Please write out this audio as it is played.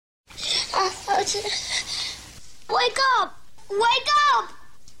Wake up! Wake up!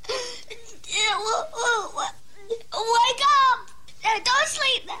 Wake up! Don't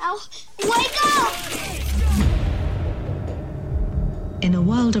sleep now. Wake up! In a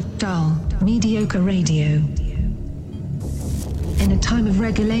world of dull, mediocre radio, in a time of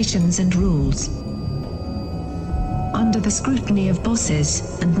regulations and rules, under the scrutiny of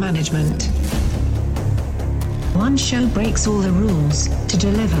bosses and management, one show breaks all the rules to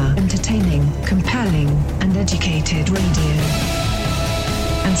deliver entertaining, compelling, and educated radio,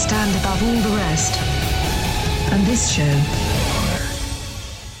 and stand above all the rest. And this show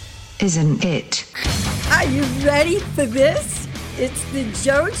isn't it. Are you ready for this? It's the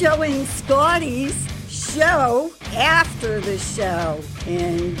JoJo and Scotty's show after the show.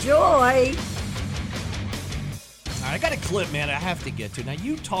 Enjoy. I got a clip, man, I have to get to. Now,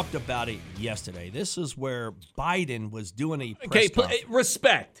 you talked about it yesterday. This is where Biden was doing a press conference.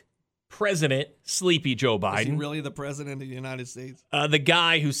 Respect. President Sleepy Joe Biden. Is he really the president of the United States? The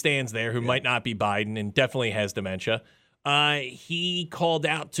guy who stands there, who might not be Biden and definitely has dementia, he called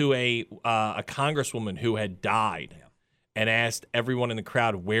out to a congresswoman who had died and asked everyone in the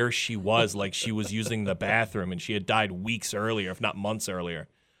crowd where she was, like she was using the bathroom, and she had died weeks earlier, if not months earlier.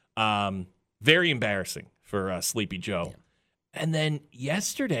 Very embarrassing for Sleepy Joe. Yeah. And then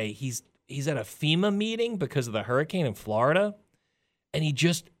yesterday, he's at a FEMA meeting because of the hurricane in Florida, and he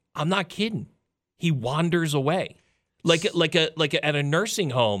just, I'm not kidding, he wanders away. Like at a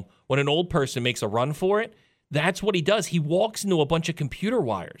nursing home when an old person makes a run for it. That's what he does. He walks into a bunch of computer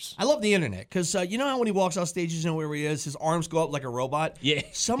wires. I love the internet because you know how when he walks off stage, you know where he is? His arms go up like a robot? Yeah.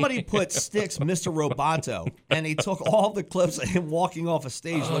 Somebody put Sticks, Mr. Roboto, and they took all the clips of him walking off a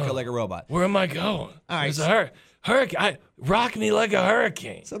stage looking like a robot. Where am I going? All right. There's a hurricane. Rock me like a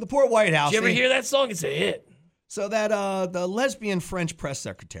hurricane. So the poor White House. Did you ever hear that song? It's a hit. So that the lesbian French press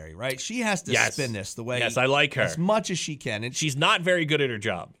secretary, right? She has to spin this the way. Yes, I like her as much as she can, and she's not very good at her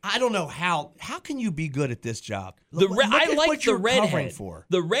job. I don't know how. How can you be good at this job? I like the redhead. For.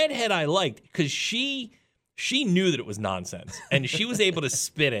 The redhead I liked because she knew that it was nonsense, and she was able to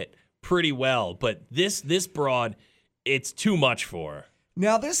spin it pretty well. But this broad, it's too much for her.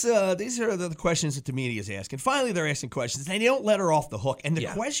 Now, these are the questions that the media is asking. Finally, they're asking questions. They don't let her off the hook, and the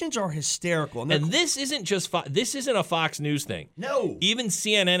questions are hysterical. And this isn't just this isn't a Fox News thing. No, even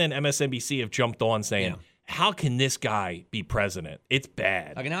CNN and MSNBC have jumped on saying, "How can this guy be president? It's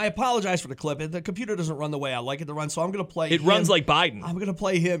bad." Okay, now I apologize for the clip. The computer doesn't run the way I like it to run, so I'm going to play. It runs like Biden. I'm going to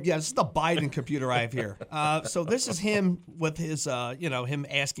play him. Yeah, this is the Biden computer I have here. So this is him with his, him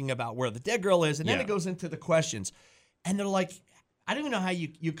asking about where the dead girl is, and then it goes into the questions, and they're like. I don't even know how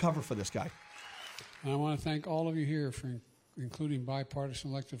you cover for this guy. And I want to thank all of you here for including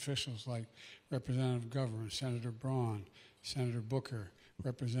bipartisan elected officials like Representative Governor, Senator Braun, Senator Booker,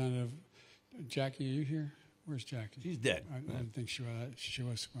 Representative Jackie. Are you here? Where's Jackie? She's dead. I didn't think she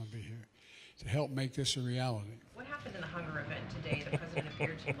was going to be here to help make this a reality. What happened in the hunger event today? The president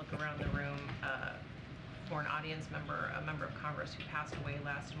appeared to look around the room for an audience member, a member of Congress who passed away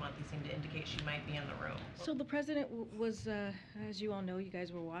last month. He seemed to indicate she might be in the room. So the president was, as you all know, you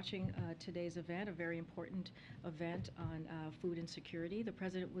guys were watching today's event, a very important event on food insecurity. The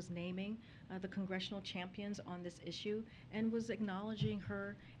president was naming the congressional champions on this issue and was acknowledging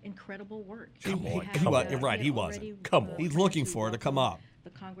her incredible work. Come on. You're right. He wasn't. Come on. He's looking for her to come up. The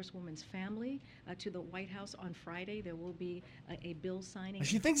Congresswoman's family to the White House on Friday. There will be a bill signing.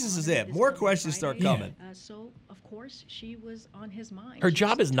 She thinks this is it. More questions start coming. So, of course, she was on his mind. Her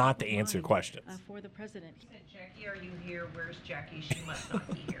job is not to answer questions. For the president. He said, Jackie, are you here? Where's Jackie? She must not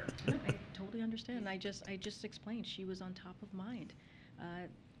be here. I totally understand. I just explained she was on top of mind.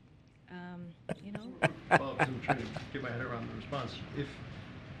 Well, I'm trying to get my head around the response. If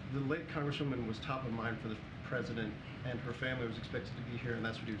the late Congresswoman was top of mind for the president and her family was expected to be here, and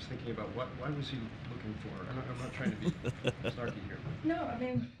that's what he was thinking about, why was he looking for her? I'm not trying to be snarky here. No, I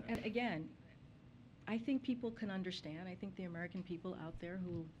mean, and again, I think people can understand. I think the American people out there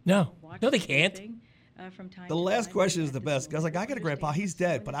who watch they can't. From time the last question is the best. Guys, like, I got a grandpa. He's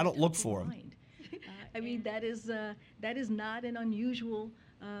dead, but I don't look for him. I mean, that is not an unusual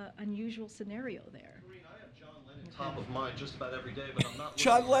scenario there. I have John Lennon top of mind just about every day, but I'm not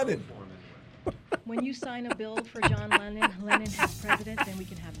John Lennon. For him anyway. When you sign a bill for John Lennon as president, then we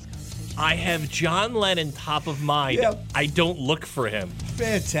can have this conversation. I have John Lennon top of mind. Yeah. I don't look for him.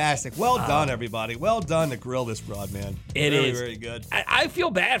 Fantastic. Well done, everybody. Well done to grill this broad, man. It is very good. I feel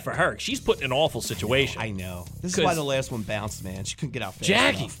bad for her. She's put in an awful situation. I know. This is why the last one bounced, man. She couldn't get out fast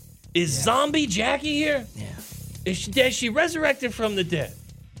Jackie. enough. Is zombie Jackie here? Yeah. Is she dead? She resurrected from the dead.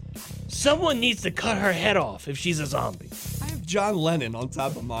 Someone needs to cut her head off if she's a zombie. John Lennon on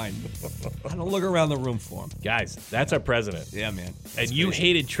top of mine. I don't look around the room for him. Guys, that's our president. Yeah, man. And you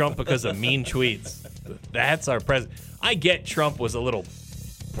hated Trump because of mean tweets. That's our president. I get Trump was a little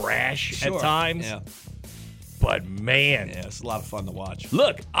brash at times. Yeah. But, man. Yeah, it's a lot of fun to watch.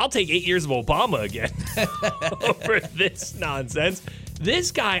 Look, I'll take 8 years of Obama again over this nonsense.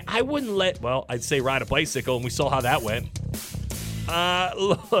 This guy, I wouldn't let, well, I'd say ride a bicycle, and we saw how that went.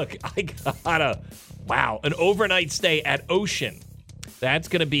 Look, I got an overnight stay at Ocean. That's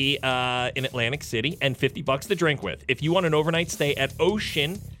going to be in Atlantic City and $50 to drink with. If you want an overnight stay at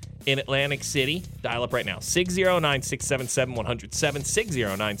Ocean in Atlantic City, dial up right now. 609-677-107,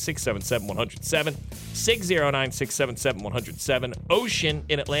 609-677-107, 609-677-107. Ocean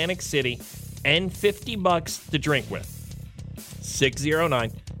in Atlantic City and $50 to drink with.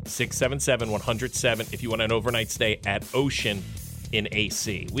 609-677-107 if you want an overnight stay at Ocean in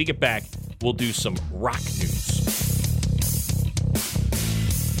AC. We get back, we'll do some rock news.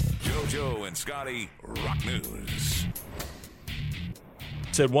 JoJo and Scotty, rock news.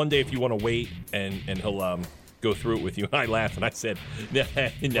 Said one day if you want to wait and he'll go through it with you. I laughed and I said, no,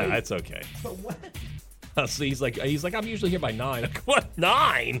 that's okay. But what? So he's like, I'm usually here by 9. Like, what,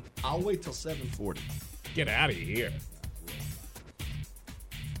 9? I'll wait till 7:40. Get out of here.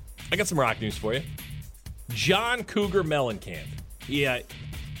 I got some rock news for you. John Cougar Mellencamp. Yeah,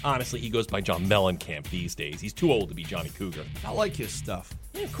 honestly, he goes by John Mellencamp these days. He's too old to be Johnny Cougar. I like his stuff.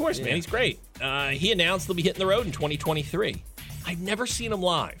 Yeah, of course, man. He's great. He announced he'll be hitting the road in 2023. I've never seen him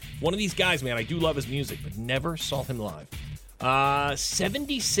live. One of these guys, man, I do love his music, but never saw him live.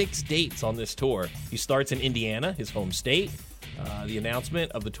 76 dates on this tour. He starts in Indiana, his home state. The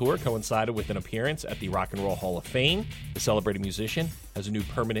announcement of the tour coincided with an appearance at the Rock and Roll Hall of Fame. The celebrated musician has a new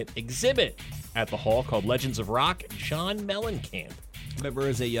permanent exhibit at the hall called Legends of Rock, John Mellencamp. Remember,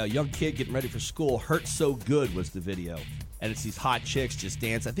 as a young kid getting ready for school, Hurt So Good was the video. And it's these hot chicks just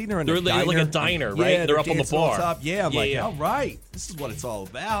dance. I think they're in a diner. Like a diner, right? Yeah, they're up on the bar. Top. Yeah, I'm like, all right, this is what it's all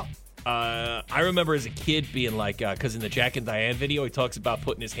about. I remember as a kid being like, because in the Jack and Diane video, he talks about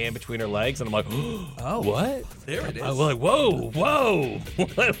putting his hand between her legs, and I'm like, oh, what? There it is. I was like, whoa,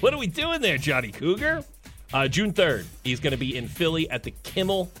 what are we doing there, Johnny Cougar? June 3rd, he's going to be in Philly at the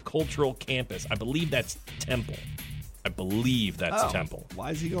Kimmel Cultural Campus. I believe that's Temple. Temple.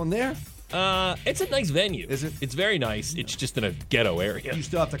 Why is he going there? It's a nice venue. Is it? It's very nice. It's just in a ghetto area. You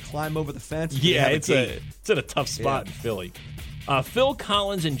still have to climb over the fence? Yeah, it's in a tough spot in Philly. Phil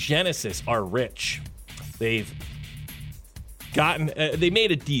Collins and Genesis are rich. They've gotten they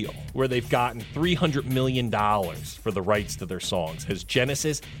made a deal where they've gotten $300 million for the rights to their songs as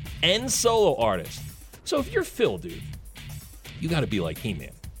Genesis and solo artists. So if you're Phil, dude, you got to be like, hey,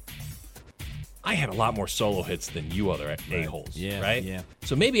 man, I had a lot more solo hits than you other a-holes, right? Yeah.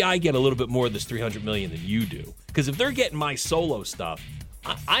 So maybe I get a little bit more of this $300 million than you do. Because if they're getting my solo stuff,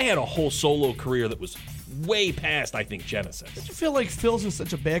 I had a whole solo career that was way past, I think, Genesis. Don't you feel like Phil's in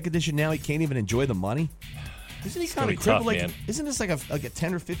such a bad condition now he can't even enjoy the money? Isn't he kind of crippled? Man. Isn't this like a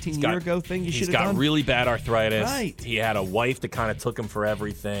 10 or 15 year ago thing you should have done? He's got really bad arthritis. Right. He had a wife that kind of took him for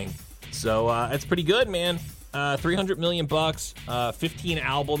everything. So it's pretty good, man. $300 million, 15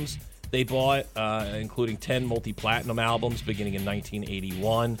 albums they bought, including 10 multi-platinum albums beginning in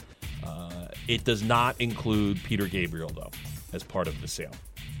 1981. It does not include Peter Gabriel, though, as part of the sale,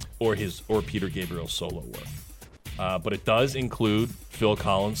 or Peter Gabriel's solo work. But it does include Phil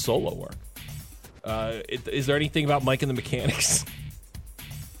Collins' solo work. Is there anything about Mike and the Mechanics?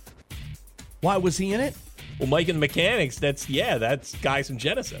 Why was he in it? Well, Mike and the Mechanics, that's guys from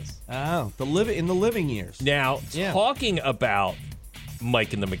Genesis. Oh, in the living years. Now, talking about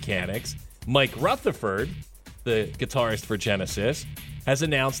Mike and the Mechanics, Mike Rutherford, the guitarist for Genesis, has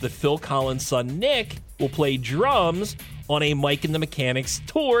announced that Phil Collins' son Nick will play drums on a Mike and the Mechanics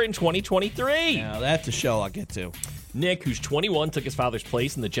tour in 2023. Now, that's a show I'll get to. Nick, who's 21, took his father's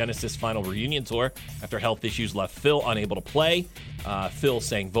place in the Genesis final reunion tour after health issues left Phil unable to play. Phil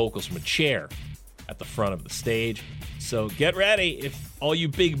sang vocals from a chair at the front of the stage. So get ready, if all you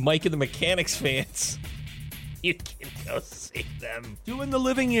big Mike and the Mechanics fans, you can go see them. Doing the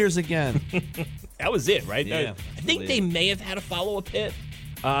living years again. That was it, right? Yeah, I think they may have had a follow-up hit.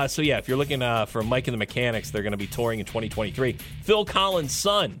 So yeah, if you're looking for Mike and the Mechanics, they're going to be touring in 2023. Phil Collins'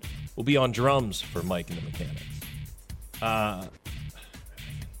 son will be on drums for Mike and the Mechanics. I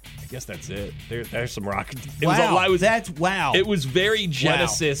guess that's it. There's some rock. Wow. It was very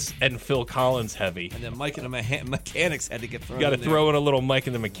Genesis and Phil Collins heavy. And then Mike and the Mechanics had to get thrown. You got to throw in a little Mike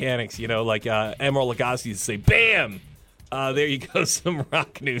and the Mechanics, like Emeril Lagasse used to say, "Bam, There you go, some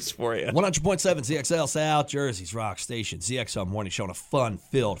rock news for you. 100.7 ZXL South Jersey's Rock Station. ZXL Morning Show on a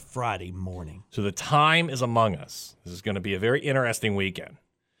fun-filled Friday morning. So the time is among us. This is going to be a very interesting weekend.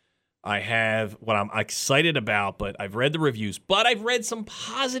 I have what I'm excited about, but I've read the reviews. But I've read some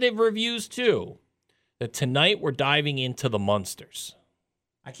positive reviews, too. That tonight we're diving into the Munsters.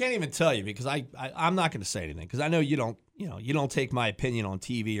 I can't even tell you because I'm not going to say anything because I know you don't take my opinion on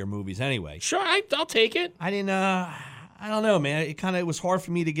TV or movies anyway. Sure, I'll take it. I don't know, man. It was hard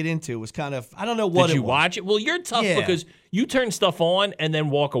for me to get into. It was kind of, I don't know what Did you watch it? Well, you're tough because you turn stuff on and then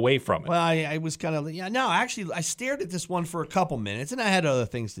walk away from it. Well, I was kind of, actually, I stared at this one for a couple minutes and I had other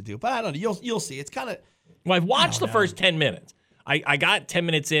things to do. But I don't know. You'll see. It's kind of. Well, I've watched the first 10 minutes. I got 10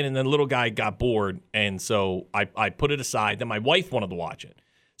 minutes in and then the little guy got bored. And so I put it aside. Then my wife wanted to watch it.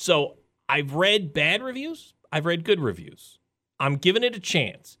 So I've read bad reviews. I've read good reviews. I'm giving it a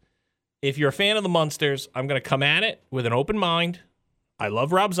chance. If you're a fan of the Munsters, I'm going to come at it with an open mind. I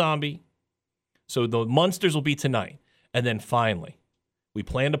love Rob Zombie. So the Munsters will be tonight. And then finally, we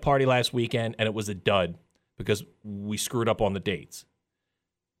planned a party last weekend, and it was a dud because we screwed up on the dates.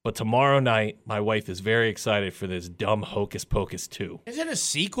 But tomorrow night, my wife is very excited for this dumb Hocus Pocus 2. Is it a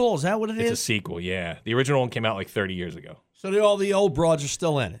sequel? Is that what it is? It's a sequel, yeah. The original one came out like 30 years ago. So all the old broads are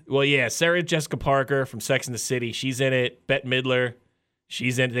still in it? Well, yeah. Sarah Jessica Parker from Sex and the City, she's in it. Bette Midler.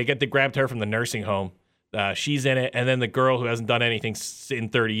 She's in it. They grabbed her from the nursing home. She's in it. And then the girl who hasn't done anything in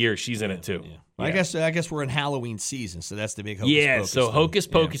 30 years, she's in it too. Yeah. Yeah. I guess we're in Halloween season, so that's the big Hocus Pocus. So thing. Hocus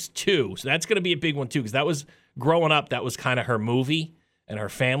Pocus 2. So that's going to be a big one too, because that was growing up. That was kind of her movie, and her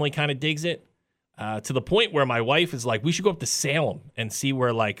family kind of digs it to the point where my wife is like, "We should go up to Salem and see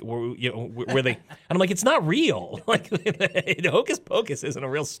where they." And I'm like, "It's not real. Like Hocus Pocus isn't a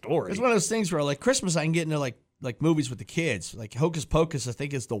real story." It's one of those things where like Christmas, I can get into like movies with the kids. Like Hocus Pocus, I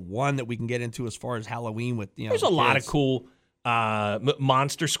think is the one that we can get into as far as Halloween with There's a lot of cool.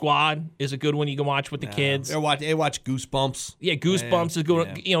 Monster Squad is a good one you can watch with the kids. They watch Goosebumps. Yeah, Goosebumps is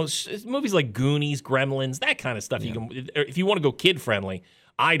good. Yeah. Movies like Goonies, Gremlins, that kind of stuff. You can, if you want to go kid friendly.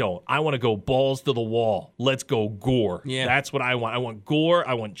 I don't. I want to go balls to the wall. Let's go gore. Yeah, that's what I want. I want gore.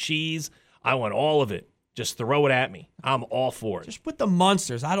 I want cheese. I want all of it. Just throw it at me. I'm all for it. Just with the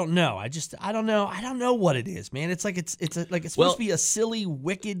Munsters, I don't know. I don't know. I don't know what it is, man. It's like it's supposed to be a silly,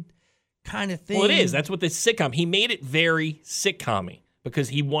 wicked kind of thing. Well, it is. That's what the sitcom. He made it very sitcom-y because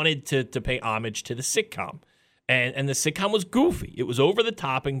he wanted to pay homage to the sitcom. And the sitcom was goofy. It was over the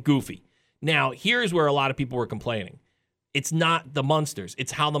top and goofy. Now, here's where a lot of people were complaining. It's not the Munsters.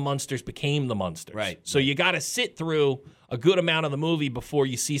 It's how the Munsters became the Munsters. Right. So you got to sit through a good amount of the movie before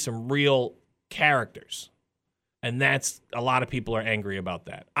you see some real characters. And that's a lot of people are angry about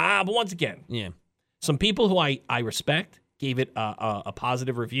that. But once again, some people who I respect gave it a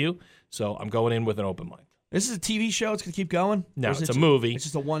positive review. So I'm going in with an open mind. This is a TV show. It's going to keep going? No, it's a movie. It's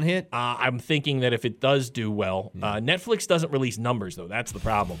just a one hit? I'm thinking that if it does do well, Netflix doesn't release numbers, though. That's the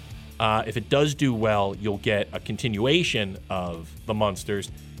problem. If it does do well, you'll get a continuation of the Munsters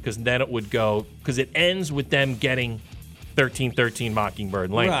because then it would go, because it ends with them getting 1313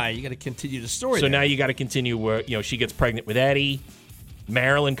 Mockingbird Lane. Right, you got to continue the story. So now you got to continue where she gets pregnant with Eddie.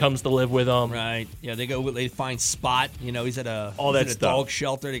 Marilyn comes to live with them. Right. Yeah, they find Spot. He's at a dog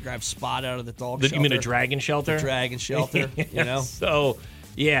shelter. They grab Spot out of the dog shelter. You mean a dragon shelter? The dragon shelter, So,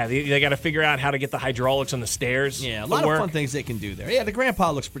 yeah, they got to figure out how to get the hydraulics on the stairs. Yeah, a lot of fun things they can do there. Yeah, the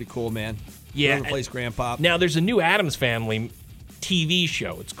grandpa looks pretty cool, man. Yeah. Whoever plays grandpa. Now, there's a new Addams Family TV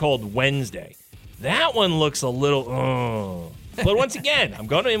show. It's called Wednesday. That one looks a little, But once again, I'm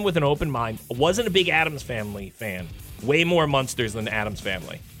going in with an open mind. I wasn't a big Addams Family fan. Way more Munsters than Addams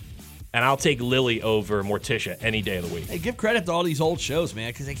Family. And I'll take Lily over Morticia any day of the week. Hey, give credit to all these old shows, man,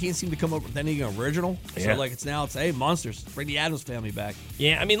 because they can't seem to come up with anything original. Yeah. So, hey, Monsters, bring the Addams Family back.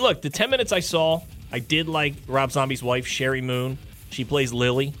 Yeah, I mean, look, the 10 minutes I saw, I did like Rob Zombie's wife, Sherry Moon. She plays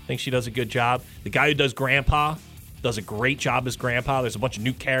Lily. I think she does a good job. The guy who does Grandpa does a great job as Grandpa. There's a bunch of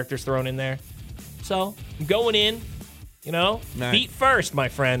new characters thrown in there. So, I'm going in, feet first, my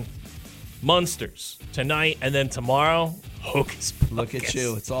friend. Munsters tonight, and then tomorrow, Hocus Pocus. Look at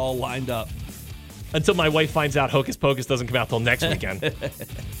you. It's all lined up. Until my wife finds out Hocus Pocus doesn't come out till next weekend.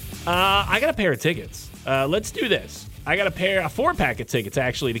 I got a pair of tickets. Let's do this. I got a 4-pack of tickets,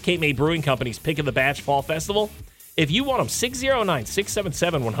 actually, to Cape May Brewing Company's Pick of the Batch Fall Festival. If you want them,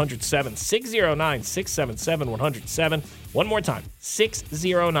 609-677-107. 609-677-107. One more time,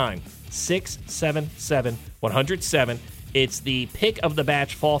 609-677-107. It's the Pick of the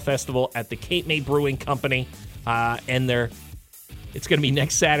Batch Fall Festival at the Cape May Brewing Company, and it's going to be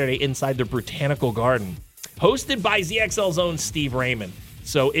next Saturday inside the Botanical Garden, hosted by ZXL's own Steve Raymond.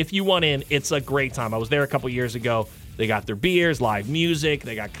 So if you want in, it's a great time. I was there a couple years ago. They got their beers, live music.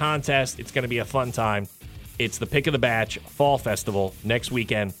 They got contests. It's going to be a fun time. It's the Pick of the Batch Fall Festival next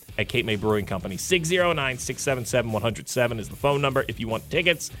weekend at Cape May Brewing Company. 609-677-107 is the phone number if you want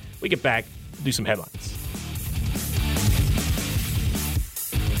tickets. We get back, do some headlines.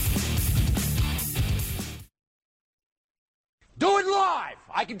 Do it live.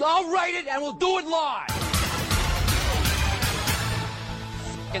 I'll write it and we'll do it live.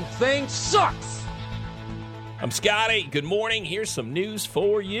 F***ing thing sucks. I'm Scotty. Good morning. Here's some news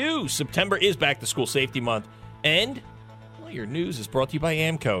for you. September is Back to School Safety Month, and your news is brought to you by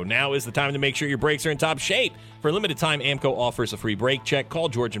AAMCO. Now is the time to make sure your brakes are in top shape. For a limited time, AAMCO offers a free brake check. Call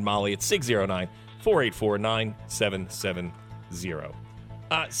George and Molly at 609-484-9770.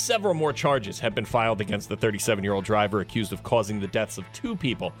 Several more charges have been filed against the 37-year-old driver accused of causing the deaths of 2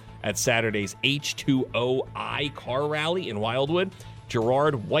 people at Saturday's H2OI car rally in Wildwood.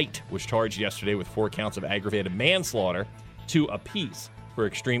 Gerard White was charged yesterday with 4 counts of aggravated manslaughter, 2 apiece for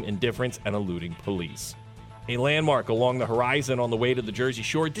extreme indifference and eluding police. A landmark along the horizon on the way to the Jersey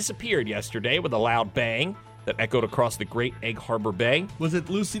Shore disappeared yesterday with a loud bang that echoed across the Great Egg Harbor Bay. Was it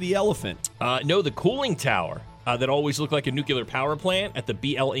Lucy the Elephant? No, the cooling tower that always looked like a nuclear power plant at the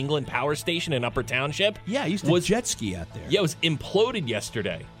BL England Power Station in Upper Township. Yeah, I used to jet ski out there. Yeah, it was imploded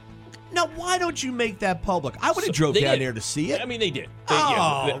yesterday. Now, why don't you make that public? I would have drove down there to see it. I mean, they did.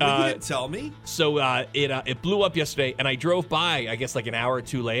 You didn't tell me. So it blew up yesterday, and I drove by, I guess, like an hour or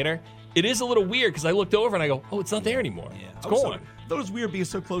 2 later. It is a little weird because I looked over and I go, oh, it's not there anymore. Yeah, it's gone. I thought it was weird being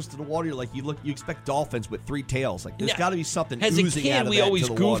so close to the water. You're like, you expect dolphins with 3 tails. Like, there's got to be something oozing out of that to the water. As a kid, we always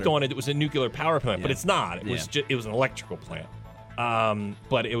goofed on it. It was a nuclear power plant, but it's not. It was an electrical plant.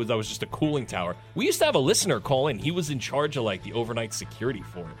 But that was just a cooling tower. We used to have a listener call in. He was in charge of like the overnight security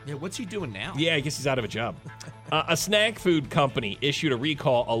for it. Yeah, what's he doing now? Yeah, I guess he's out of a job. A snack food company issued a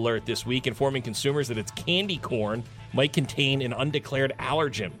recall alert this week, informing consumers that its candy corn might contain an undeclared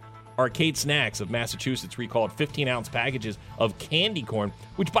allergen. Arcade Snacks of Massachusetts recalled 15-ounce packages of candy corn,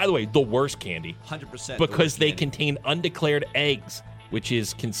 which, by the way, the worst candy. 100%. Because they contain undeclared eggs, which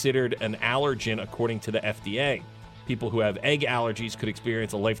is considered an allergen according to the FDA. People who have egg allergies could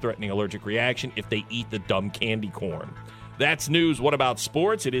experience a life-threatening allergic reaction if they eat the dumb candy corn. That's news. What about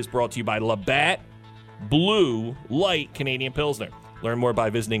sports? It is brought to you by Labatt Blue Light Canadian Pilsner. Learn more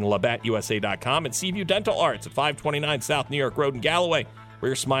by visiting LabattUSA.com and Seaview Dental Arts at 529 South New York Road in Galloway. Where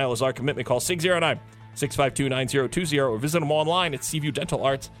your smile is our commitment. Call 609-652-9020 or visit them online at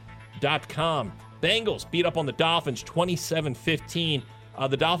SeaviewDentalArts.com. Bengals beat up on the Dolphins 27-15.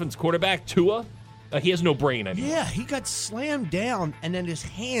 The Dolphins quarterback, Tua, he has no brain anymore. Yeah, he got slammed down, and then his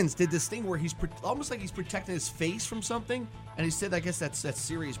hands did this thing where he's almost like he's protecting his face from something. And he said, I guess that's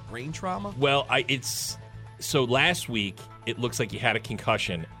serious brain trauma. Well, so last week, it looks like he had a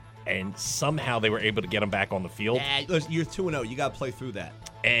concussion. And somehow they were able to get him back on the field. You're 2-0. You got to play through that.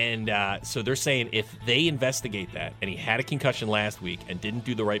 And so they're saying if they investigate that, and he had a concussion last week and didn't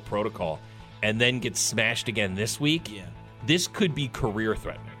do the right protocol, and then gets smashed again this week, this could be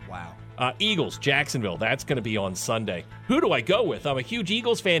career-threatening. Wow. Eagles, Jacksonville. That's going to be on Sunday. Who do I go with? I'm a huge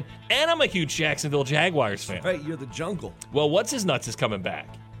Eagles fan, and I'm a huge Jacksonville Jaguars fan. Right, you're the jungle. Well, what's his nuts is coming back.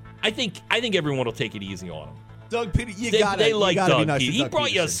 I think everyone will take it easy on him. Doug Peterson, they like Doug nice Peterson. He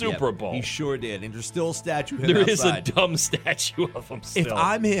brought you a Super Bowl. He sure did. And there's still a statue of him There outside. is a dumb statue of him still. If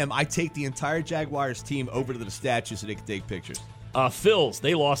I'm him, I take the entire Jaguars team over to the statue so they can take pictures. Phils,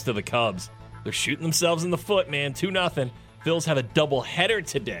 they lost to the Cubs. They're shooting themselves in the foot, man. 2-0. Phils have a doubleheader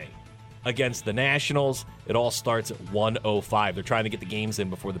today against the Nationals. It all starts at 1:05. They're trying to get the games in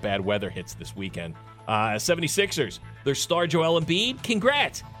before the bad weather hits this weekend. 76ers, their star Joel Embiid,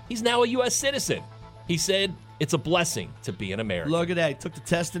 congrats. He's now a U.S. citizen. He said it's a blessing to be an American. Look at that. He took the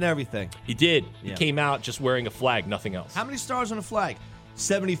test and everything. He did. He came out just wearing a flag, nothing else. How many stars on a flag?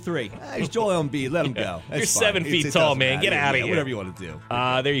 73. He's Joel Embiid. Let him go. You're 7 feet tall, man. Get out of here. Whatever you want to do.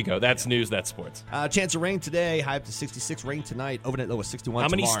 There you go. That's news. That's sports. Chance of rain today. High up to 66. Rain tonight. Overnight low of 61 How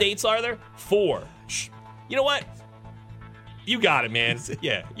many tomorrow. states are there? 4. You know what? You got it, man.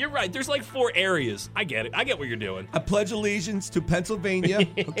 Yeah, you're right. There's like 4 areas. I get it. I get what you're doing. I pledge allegiance to Pennsylvania.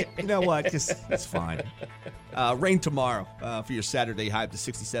 Okay, you know what? It's fine. Rain tomorrow for your Saturday. High up to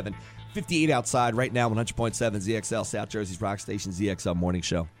 67. 58 outside right now. 100.7 ZXL, South Jersey's Rock Station, ZXL Morning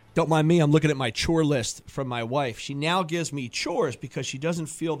Show. Don't mind me. I'm looking at my chore list from my wife. She now gives me chores because she doesn't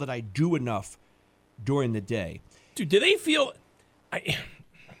feel that I do enough during the day. Dude, do they feel...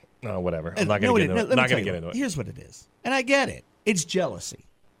 whatever. I'm not going to get into it. Here's what it is. And I get it. It's jealousy.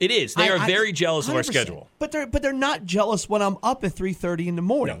 It is. They are very jealous of our schedule. But they're not jealous when I'm up at 3:30 in the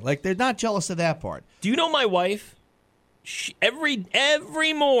morning. No. Like, they're not jealous of that part. Do you know my wife?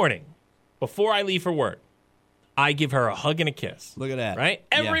 Every morning before I leave for work, I give her a hug and a kiss. Look at that. Right?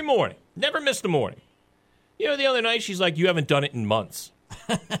 Every morning. Never missed a morning. You know, the other night, she's like, you haven't done it in months.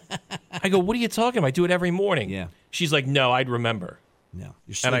 I go, what are you talking about? I do it every morning. Yeah. She's like, no, I'd remember. No.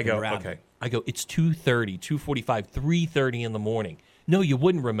 You're And I sleeping go, around. okay. I go, it's 2:30, 2:45, 3:30 in the morning. No, you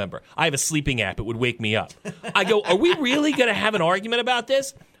wouldn't remember. I have a sleeping app. It would wake me up. I go, are we really going to have an argument about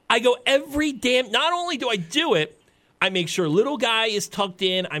this? I go, not only do I do it, I make sure little guy is tucked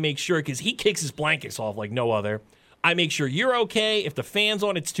in. I make sure, because he kicks his blankets off like no other. I make sure you're okay. If the fan's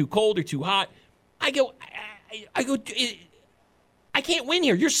on, it's too cold or too hot. I go, I can't win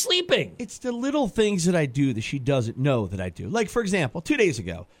here. You're sleeping. It's the little things that I do that she doesn't know that I do. Like, for example, 2 days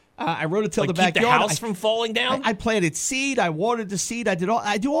ago, I rototilled the backyard. Keep the house from falling down? I planted seed. I watered the seed. I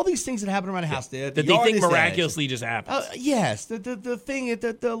do all these things that happen around the house. That they think miraculously just happens. Yes. The thing,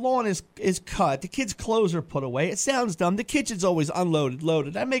 the lawn is cut. The kids' clothes are put away. It sounds dumb. The kitchen's always unloaded,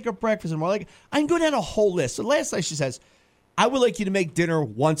 loaded. I make her breakfast and more. Like, I can go down a whole list. So last night she says, I would like you to make dinner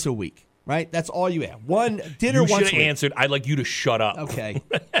once a week. Right? That's all you have. One dinner once a week. You should have answered, I'd like you to shut up. Okay.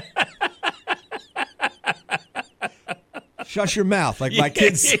 Shut your mouth, like my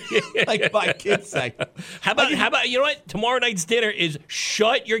kids say. How about you know what? Tomorrow night's dinner is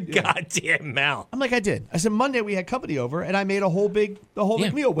shut your goddamn mouth. I'm like, I did. I said Monday we had company over, and I made the whole big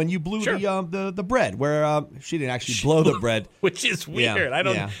meal when you blew the bread. Where she didn't actually blow the bread, which is weird.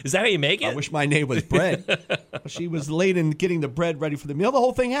 Is that how you make it? I wish my name was bread. She was late in getting the bread ready for the meal. The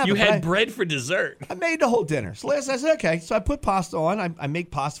whole thing happened. You had bread for dessert. I made the whole dinner. So last night I said, okay. So I put pasta on. I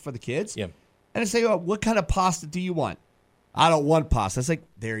make pasta for the kids. Yeah. And I say, what kind of pasta do you want? I don't want pasta. It's like,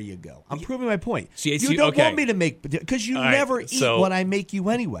 there you go. I'm proving my point. You don't want me to make, because you never eat what I make you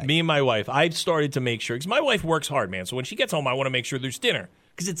anyway. Me and my wife, I've started to make sure, because my wife works hard, man. So when she gets home, I want to make sure there's dinner,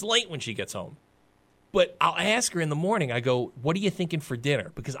 because it's late when she gets home. But I'll ask her in the morning, I go, what are you thinking for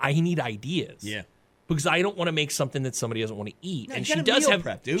dinner? Because I need ideas. Yeah. Because I don't want to make something that somebody doesn't want to eat. No, and you she gotta does meal have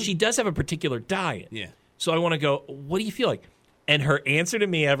prep, dude. She does have a particular diet. Yeah. So I want to go, what do you feel like? And her answer to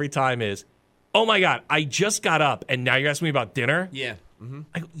me every time is, oh my God, I just got up and now you're asking me about dinner? Yeah. Mm-hmm.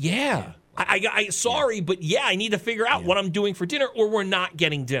 I go, yeah. I sorry, but I need to figure out what I'm doing for dinner, or we're not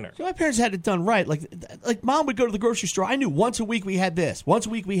getting dinner. So my parents had it done right. Like mom would go to the grocery store. I knew once a week we had this. Once a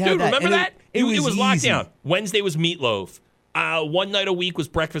week we had that. Dude, remember and that? It was locked easy. down. Wednesday was meatloaf. One night a week was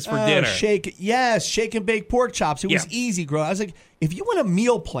breakfast for dinner. Shake and bake pork chops. It was easy, girl. I was like, if you want a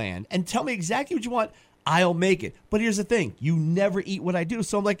meal plan and tell me exactly what you want, I'll make it. But here's the thing: you never eat what I do.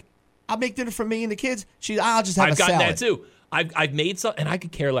 So I'm like, I'll make dinner for me and the kids. I'll just have a salad. I've gotten that too. I've made some, and I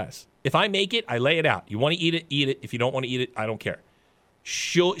could care less. If I make it, I lay it out. You want to eat it, eat it. If you don't want to eat it, I don't care.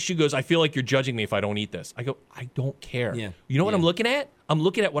 She goes, I feel like you're judging me if I don't eat this. I go, I don't care. Yeah. You know what I'm looking at? I'm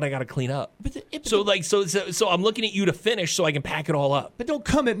looking at what I got to clean up. So I'm looking at you to finish so I can pack it all up. But don't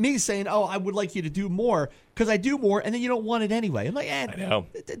come at me saying, "Oh, I would like you to do more," because I do more, and then you don't want it anyway. I'm like, I know.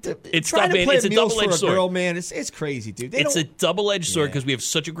 It's trying to plan a meals for double-edged a sword. girl, man. It's crazy, dude. It's a double-edged sword because we have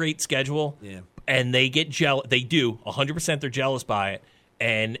such a great schedule. Yeah. And they get jealous. They do 100%. They're jealous by it,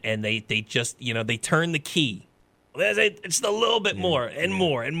 and they just they turn the key. It's a little bit more and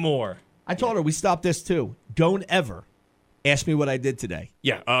more and more. I told her we stopped this too. Don't ever ask me what I did today.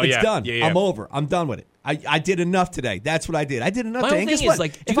 Yeah. It's done. Yeah. I'm over. I'm done with it. I did enough today. That's what I did. I did enough My today. whole And guess thing what? is,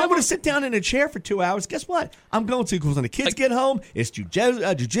 like, if I want to sit down in a chair for 2 hours, guess what? I'm going to, because when the kids get home, it's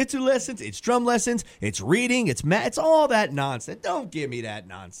jiu-jitsu lessons, it's drum lessons, it's reading, it's math, it's all that nonsense. Don't give me that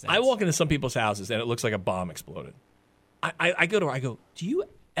nonsense. I walk into some people's houses and it looks like a bomb exploded. I go to her. I go, do you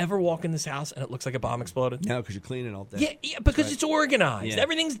ever walk in this house and it looks like a bomb exploded? No, because you're cleaning all day. Yeah, because it's organized. Yeah.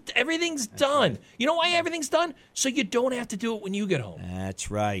 Everything's done. Right. You know why everything's done? So you don't have to do it when you get home.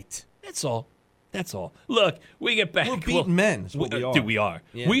 That's right. That's all. Look, we get back. We're beating men. That's what we are. Dude, we are.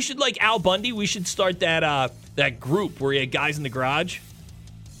 Yeah. We should, like Al Bundy, we should start that group where he had guys in the garage.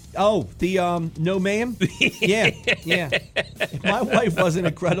 Oh, the no ma'am? Yeah. If my wife wasn't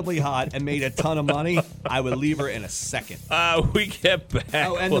incredibly hot and made a ton of money, I would leave her in a second. We get back.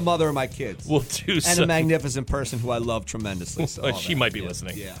 Oh, and the mother of my kids. We'll do and a magnificent person who I love tremendously. So she might be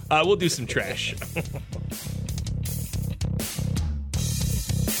listening. Yeah. We'll do some trash.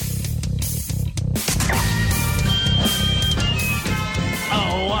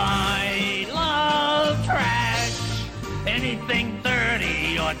 Oh, I love trash. Anything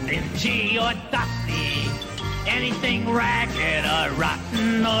dirty or dingy or dusty. Anything ragged or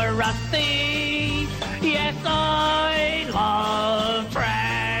rotten or rusty. Yes, I love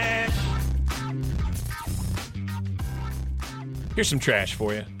trash. Here's some trash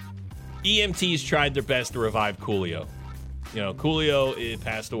for you. EMTs tried their best to revive Coolio. You know, Coolio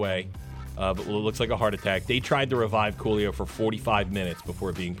passed away. but it looks like a heart attack. They tried to revive Coolio for 45 minutes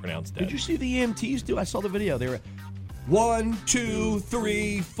before being pronounced dead. Did you see the EMTs do? I saw the video. They were 1, 2,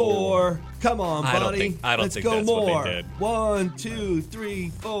 3, 4. Come on, buddy. I don't Let's think go that's more. what they did. 1, 2, 3,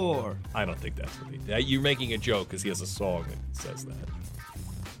 4. I don't think that's what they did. You're making a joke because he has a song that says that.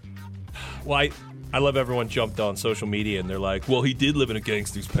 Well, I love everyone jumped on social media and they're like, well, he did live in a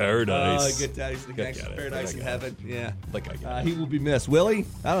gangster's paradise. Oh, get that. He's in the gangster's paradise in heaven. Yeah. Like I get he will be missed. Willie?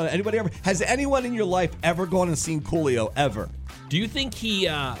 I don't know. Anybody ever? Has anyone in your life ever gone and seen Coolio ever? Do you think he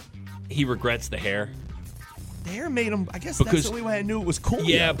regrets the hair? The hair made him, I guess Because- that's the only way I knew it was Coolio.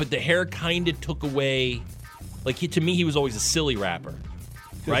 Yeah, but the hair kind of took away. Like, to me, he was always a silly rapper.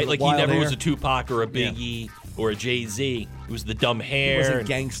 Right? of Like, the he wild never was hair? a Tupac or a Biggie or a Jay-Z. It was the dumb hair. wasn't and-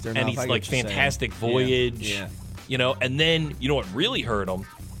 gangster And enough, he's I get like what you're saying. Fantastic Yeah, Voyage. yeah. You know, and then, you know what really hurt him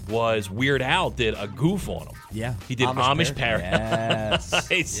was Weird Al did a goof on him. Yeah. He did Amish Paradise.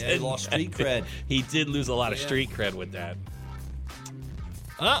 Paradise. Yes. Yeah, he lost street cred. He did lose a lot of street cred with that.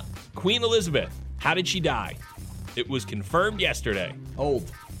 Queen Elizabeth. How did she die? It was confirmed yesterday.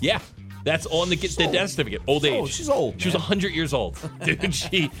 Old. Yeah. That's on the death certificate. Old age. She's old. She was 100 years old. Dude,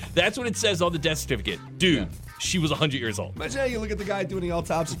 that's what it says on the death certificate. Dude, she was 100 years old. Imagine how you look at the guy doing the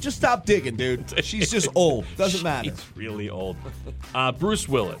autopsy. Just stop digging, dude. She's just old. Doesn't matter. She's really old. Bruce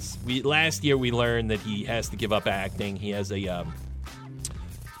Willis. Last year we learned that he has to give up acting. He has a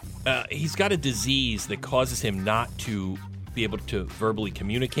he's got a disease that causes him not to be able to verbally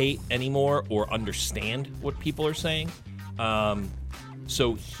communicate anymore or understand what people are saying.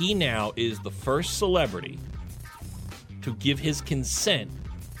 So he now is the first celebrity to give his consent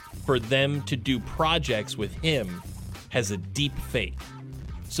for them to do projects with him as a deep fake.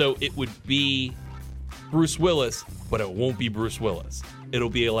 So it would be Bruce Willis, but it won't be Bruce Willis. It'll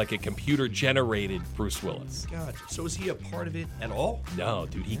be like a computer-generated Bruce Willis. Gotcha. So is he a part of it at all? No,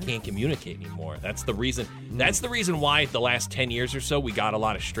 dude, he can't communicate anymore. That's the reason. That's the reason why the last 10 years or so we got a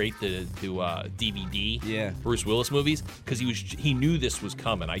lot of straight to DVD Bruce Willis movies, because he knew this was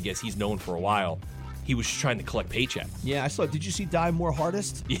coming. I guess he's known for a while. He was trying to collect paychecks. Yeah, I saw. Did you see Die More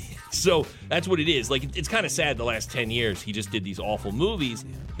Hardest? So that's what it is. Like, it's kind of sad the last 10 years he just did these awful movies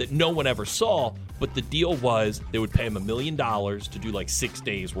that no one ever saw, but the deal was they would pay him $1 million to do like 6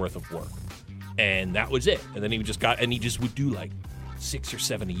 days worth of work. And that was it. And then he just would do like 6 or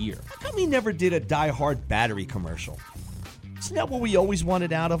 7 a year. How come he never did a Die Hard battery commercial? Isn't that what we always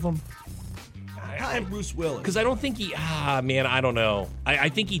wanted out of him? I'm Bruce Willis. Because I don't think I don't know. I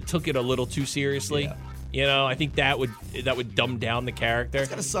think he took it a little too seriously. Yeah. You know, I think that would dumb down the character. It's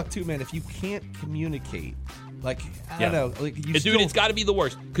gotta suck too, man. If you can't communicate, like I don't know, like you Dude, it's got to be the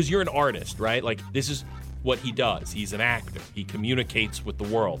worst because you're an artist, right? Like, this is what he does. He's an actor. He communicates with the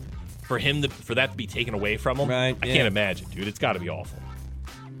world. For that to be taken away from him, right, I can't imagine, dude. It's got to be awful.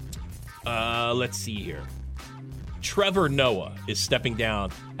 Let's see here. Trevor Noah is stepping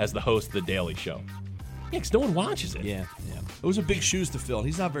down as the host of The Daily Show. Yeah, because no one watches it. Yeah. Those are big shoes to fill.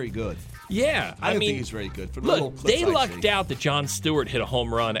 He's not very good. Yeah, I don't mean, think he's very good. For the little look, clips they I lucked see. out that Jon Stewart hit a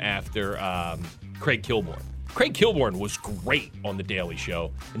home run after Craig Kilborn. Craig Kilborn was great on The Daily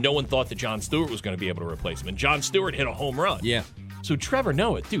Show, and no one thought that Jon Stewart was going to be able to replace him. And Jon Stewart hit a home run. Yeah. So Trevor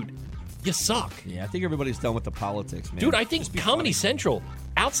Noah, dude, you suck. Yeah, I think everybody's done with the politics, man. Dude, I think Comedy Central,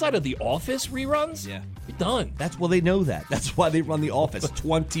 outside of The Office reruns, you're done. They know that. That's why they run The Office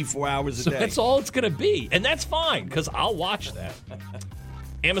 24 hours a So day. that's all it's going to be. And that's fine, because I'll watch that.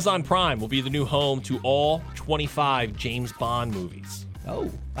 Amazon Prime will be the new home to all 25 James Bond movies. Oh.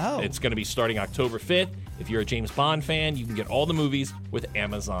 It's going to be starting October 5th. If you're a James Bond fan, you can get all the movies with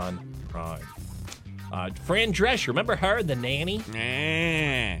Amazon Prime. Fran Drescher, remember her, The Nanny?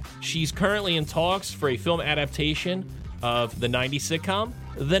 She's currently in talks for a film adaptation of the 90s sitcom,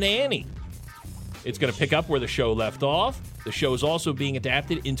 The Nanny. It's going to pick up where the show left off. The show is also being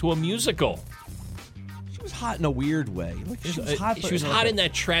adapted into a musical. She was hot in a weird way. Like, she was hot, She was hot in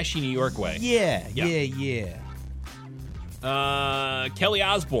that trashy New York way. Yeah. Kelly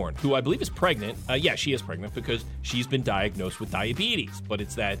Osbourne, who I believe is pregnant. Yeah, she is pregnant because she's been diagnosed with diabetes, but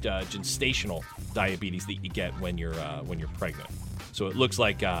it's that gestational diabetes that you get when you're pregnant. So it looks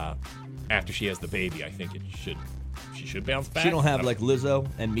like after she has the baby, I think she should bounce back. She don't have like Lizzo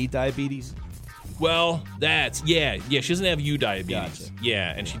and me diabetes. Well, she doesn't have you diabetes. Gotcha.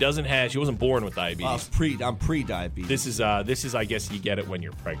 Yeah, and she wasn't born with diabetes. I'm pre-diabetes. This is I guess you get it when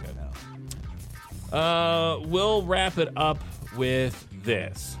you're pregnant. We'll wrap it up with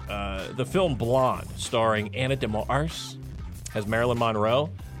this. The film Blonde, starring Anna de Armas, has Marilyn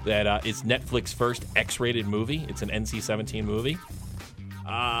Monroe. That is Netflix's first X-rated movie. It's an NC-17 movie.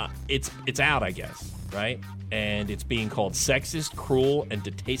 It's out, I guess. right? And it's being called sexist, cruel, and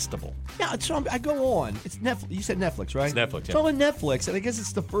detestable. Yeah, so I go on. It's Netflix. You said Netflix, right? It's Netflix, It's yeah. on Netflix, and I guess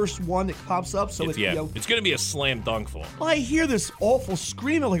it's the first one that pops up. So It's going to be a slam dunk for 'em. Well, I hear this awful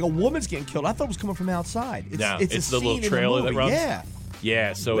screaming like a woman's getting killed. I thought it was coming from outside. It's No, a it's the little scene in trailer that movie. runs. Yeah.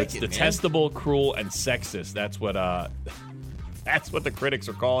 Yeah, so it's Wicked, man. detestable, cruel, and sexist. That's what that's what the critics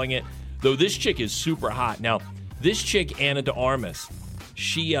are calling it. Though this chick is super hot. Now, this chick, Anna de Armas,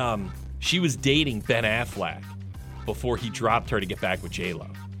 she was dating Ben Affleck before he dropped her to get back with J-Lo.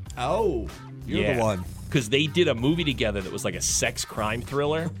 Oh, you're the one. Because they did a movie together that was like a sex crime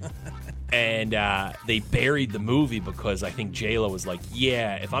thriller. And they buried the movie because I think J-Lo was like,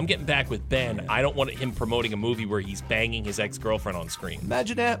 yeah, if I'm getting back with Ben, I don't want him promoting a movie where he's banging his ex-girlfriend on screen.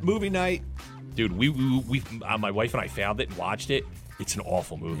 Imagine that, movie night. Dude, we my wife and I found it and watched it. It's an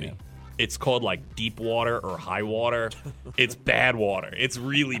awful movie. Yeah. It's called like Deep Water or High Water. It's bad water. It's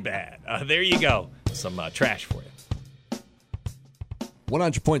really bad. There you go. Some trash for you.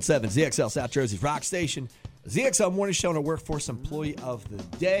 100.7 ZXL South Jersey's Rock Station. ZXL Morning Show and our Workforce Employee of the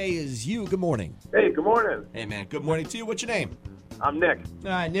Day is you. Good morning. Hey, good morning. Hey, man. Good morning to you. What's your name? I'm Nick.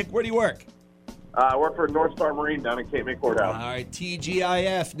 All right, Nick. Where do you work? I work for North Star Marine down in Cape May Courthouse. All right,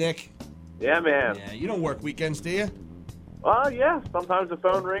 TGIF, Nick. Yeah, man. Yeah, you don't work weekends, do you? Yeah. Sometimes the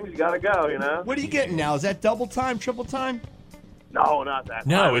phone rings, you gotta go, you know? What are you getting now? Is that double time, triple time? No, not that.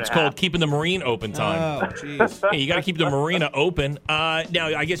 No, it's called keeping the marine open time. Oh, jeez. Hey, you got to keep the marina open. Now,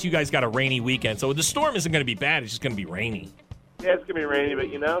 I guess you guys got a rainy weekend, so the storm isn't going to be bad. It's just going to be rainy. Yeah, it's gonna be rainy, but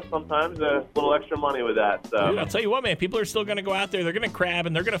you know, sometimes a little extra money with that. So Dude, I'll tell you what, man. People are still going to go out there. They're going to crab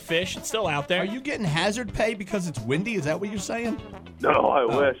and they're going to fish. It's still out there. Are you getting hazard pay because it's windy? Is that what you're saying? No, I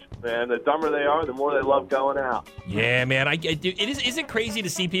wish, man. The dumber they are, the more they love going out. Yeah, man. I do. Is it crazy to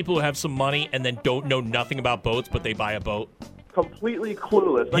see people who have some money and then don't know nothing about boats, but they buy a boat? Completely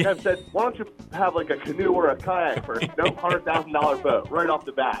clueless. Like I've said, why don't you have like a canoe or a kayak for no $100,000 boat right off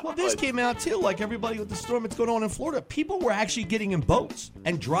the bat? Well, this came out too. Like everybody with the storm that's going on in Florida, people were actually getting in boats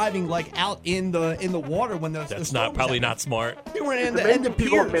and driving like out in the water when the That's storm not was probably happening. not smart. They were in It's the end amazing of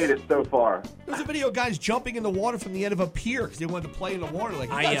people piers. have made it so far. There was a video of guys jumping in the water from the end of a pier because they wanted to play in the water. Like,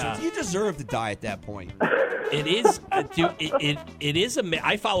 you deserve to die at that point. It is, dude. It is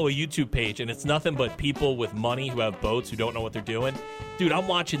I follow a YouTube page, and it's nothing but people with money who have boats who don't know what they're doing. Dude, I'm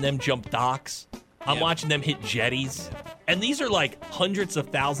watching them jump docks. I'm watching them hit jetties, and these are like hundreds of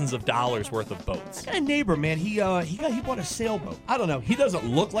thousands of dollars worth of boats. I got a neighbor, man. He bought a sailboat. I don't know. He doesn't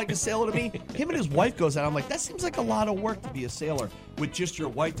look like a sailor to me. Him and his wife goes out. I'm like, that seems like a lot of work to be a sailor with just your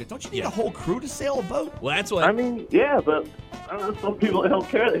wife there. Don't you need a whole crew to sail a boat? Well, that's what I mean, yeah, but I don't know. Some people don't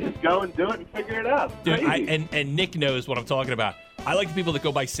care. They just go and do it and figure it out. It's Dude, crazy. and Nick knows what I'm talking about. I like the people that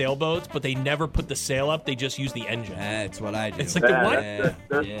go buy sailboats, but they never put the sail up. They just use the engine. That's what I do. It's like, what?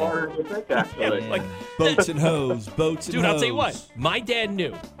 They're smarter than you think, actually. Like boats and hose, boats and Dude, hose. I'll tell you what. My dad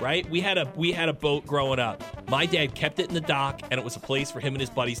knew, right? We had a boat growing up. My dad kept it in the dock, and it was a place for him and his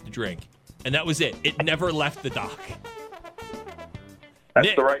buddies to drink. And that was it. It never left the dock. That's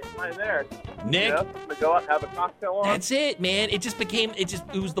Nick. the right sign there. Nick. You know, to go out and have a cocktail on. That's it, man. It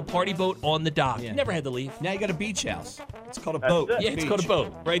was the party boat on the dock. Yeah. You never had to leave. Now you got a beach house. It's called a That's boat. it. Yeah, it's called a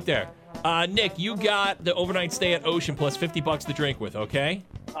boat right there. Nick, you got the overnight stay at Ocean plus $50 to drink with, okay?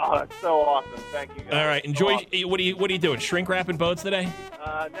 Oh, that's so awesome. Thank you, guys. All right, enjoy. Awesome. What are you doing? Shrink wrapping boats today?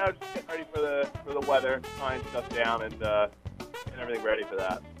 No, just getting ready for the weather, tying stuff down, and everything ready for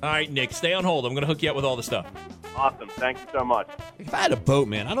that. All right, Nick, stay on hold. I'm going to hook you up with all the stuff. Awesome. Thank you so much. If I had a boat,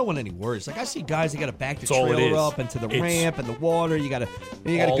 man, I don't want any worries. Like I see guys that got to back the That's all it trailer is. up into the It's ramp and the water. You got to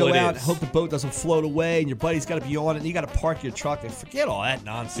all go it out and is. hope the boat doesn't float away, and your buddy's got to be on it. And you got to park your truck. And forget all that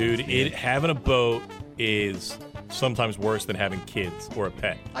nonsense, Dude, man. having a boat is sometimes worse than having kids or a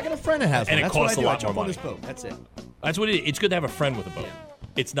pet. I got a friend that has And one. it That's costs what I a do. lot I jump more on money. this boat. That's it. That's what it is. It's good to have a friend with a boat.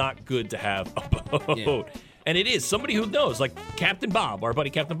 It's not good to have a boat. Yeah. And it is somebody who knows, like Captain Bob, our buddy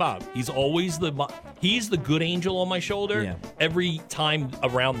Captain Bob. He's always the good angel on my shoulder. Yeah. Every time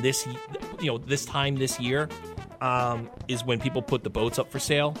around this time this year, is when people put the boats up for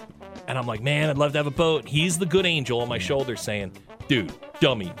sale, and I'm like, man, I'd love to have a boat. He's the good angel on my shoulder, saying, dude,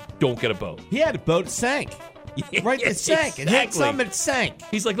 dummy, don't get a boat. He had a boat. It sank. Right, it sank. It hit Exactly. something. It sank.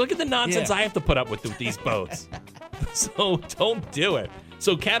 He's like, look at the nonsense Yeah. I have to put up with these boats. So don't do it.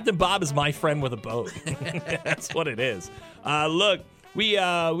 So Captain Bob is my friend with a boat. That's what it is. Look, we get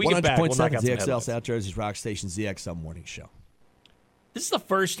back. We'll knock 100.7 out some ZXL headlines. South Jersey's Rock Station ZXL Morning Show. This is the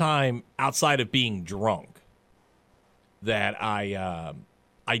first time outside of being drunk that I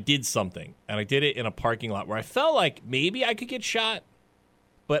did something, and I did it in a parking lot where I felt like maybe I could get shot.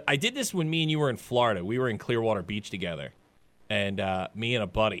 But I did this when me and you were in Florida. We were in Clearwater Beach together, and me and a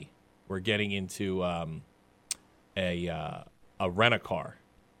buddy were getting into a rent-a-car.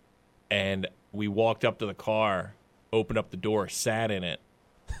 And we walked up to the car, opened up the door, sat in it,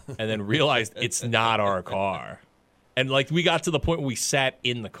 and then realized it's not our car. And, like, we got to the point where we sat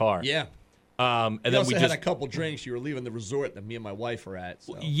in the car. Yeah. And we then also we had just a couple drinks. You were leaving the resort that me and my wife were at.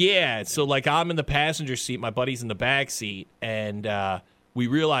 So. Yeah, so like I'm in the passenger seat, my buddy's in the back seat, and we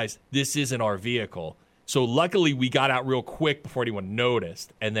realized this isn't our vehicle. So luckily we got out real quick before anyone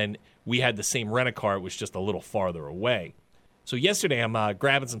noticed, and then we had the same rent-a-car. It was just a little farther away. So yesterday I'm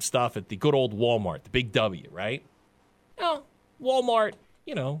grabbing some stuff at the good old Walmart, the Big W, right? Well, Walmart,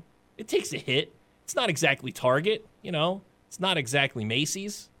 it takes a hit. It's not exactly Target, It's not exactly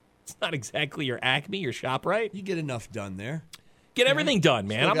Macy's. It's not exactly your Acme, your ShopRite. You get enough done there. Get everything done,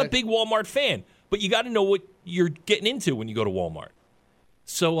 man. I'm a big Walmart fan. But you got to know what you're getting into when you go to Walmart.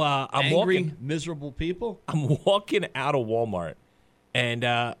 So I'm walking. Miserable people? I'm walking out of Walmart. And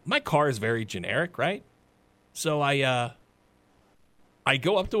my car is very generic, right? So I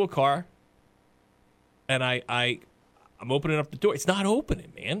go up to a car. And I'm opening up the door. It's not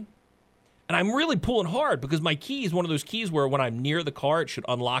opening, man. And I'm really pulling hard because my key is one of those keys where when I'm near the car, it should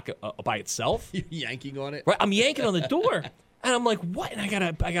unlock by itself. You're yanking on it? Right, I'm yanking on the door. And I'm like, what? And I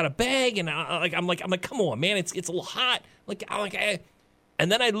got a bag, and I'm like, come on, man, it's a little hot. And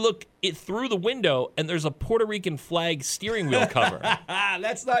then I look it through the window, and there's a Puerto Rican flag steering wheel cover.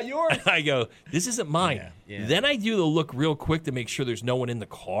 That's not yours. I go, this isn't mine. Yeah. Then I do the look real quick to make sure there's no one in the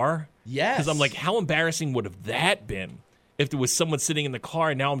car. Yes. Because I'm like, how embarrassing would have that been if there was someone sitting in the car,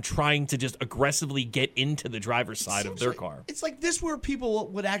 and now I'm trying to just aggressively get into the driver's side of their car. It's like this where people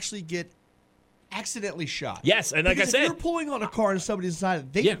would actually get accidentally shot. Yes, and like because I said, if you're pulling on a car and somebody's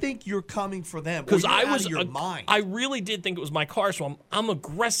inside, they think you're coming for them. Because I was your mind. I really did think it was my car, so I'm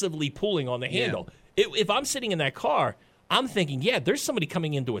aggressively pulling on the handle. If I'm sitting in that car, I'm thinking, there's somebody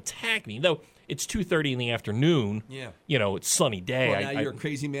coming in to attack me. Though it's 2:30 in the afternoon. Yeah. It's sunny day. Well, now you're a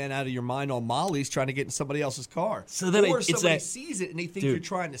crazy man out of your mind on Molly's trying to get in somebody else's car. So then or it's somebody that, sees it and they think dude, you're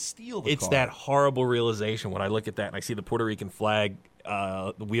trying to steal the car. It's that horrible realization when I look at that and I see the Puerto Rican flag,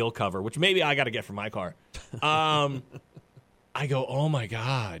 the wheel cover, which maybe I got to get for my car. I go, oh my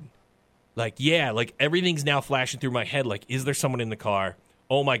God. Like everything's now flashing through my head. Like, is there someone in the car?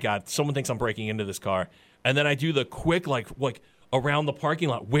 Oh my God, someone thinks I'm breaking into this car. And then I do the quick, like around the parking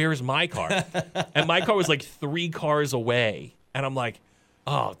lot. Where's my car? And my car was like 3 cars away. And I'm like,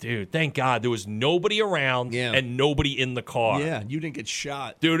 oh, dude, thank God there was nobody around and nobody in the car. Yeah, you didn't get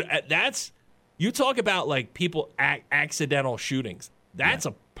shot. Dude, you talk about like people accidental shootings.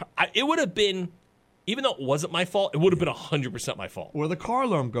 It would have been, even though it wasn't my fault, it would have been 100% my fault. Or the car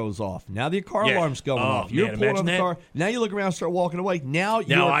alarm goes off. Now the car alarm's going off. You're man, pulling on the that. car. Now you look around and start walking away. Now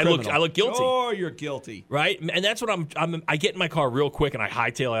you're a criminal. I look guilty. Oh, you're guilty. Right? And that's what I get in my car real quick and I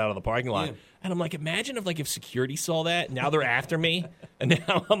hightail out of the parking lot. Yeah. And I'm like, imagine if security saw that. Now they're after me. And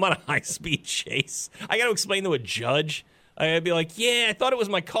now I'm on a high-speed chase. I got to explain to a judge. I'd be like, I thought it was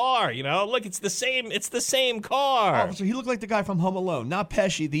my car, Look, it's the same car. Oh, so he looked like the guy from Home Alone, not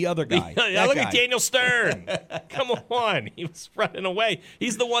Pesci, the other guy. Look at Daniel Stern. Come on. He was running away.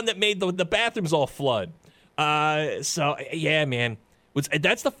 He's the one that made the bathrooms all flood. Man.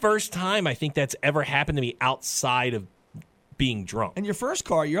 That's the first time I think that's ever happened to me outside of being drunk. And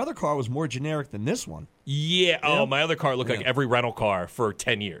your other car was more generic than this one. Yeah. Oh, my other car looked like every rental car for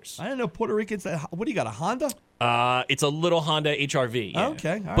 10 years. I didn't know Puerto Ricans. What do you got, a Honda? It's a little Honda HR-V. Yeah.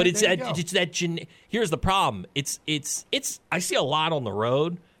 Okay. All but right, here's the problem. It's I see a lot on the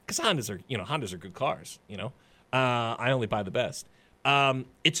road because Hondas are good cars. I only buy the best.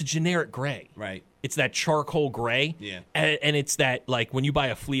 It's a generic gray. Right. It's that charcoal gray. Yeah. And it's that, like, when you buy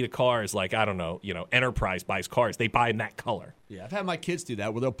a fleet of cars, like, I don't know, Enterprise buys cars. They buy in that color. Yeah, I've had my kids do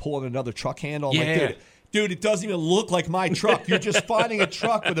that where they'll pull in another truck handle. I'm Yeah. like, dude, it doesn't even look like my truck. You're just finding a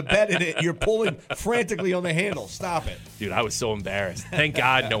truck with a bed in it. You're pulling frantically on the handle. Stop it. Dude, I was so embarrassed. Thank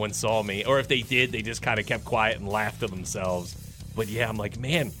God no one saw me. Or if they did, they just kind of kept quiet and laughed to themselves. But, yeah, I'm like,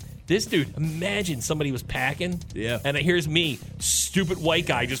 man, this dude, imagine somebody was packing. Yeah. And here's me, stupid white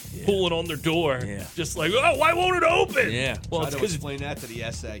guy, just pulling on their door. Yeah. Just like, oh, why won't it open? Yeah. Well, Try it's to because explain that to the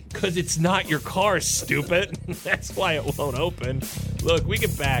essay. Because it's not your car, stupid. That's why it won't open. Look, we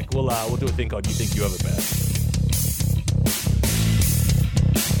get back. We'll do a thing called You Think You Have It Bad.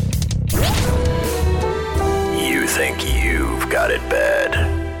 You think you've got it bad.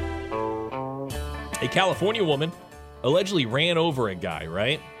 A California woman allegedly ran over a guy,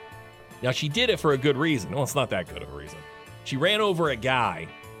 right? Now, she did it for a good reason. Well, it's not that good of a reason. She ran over a guy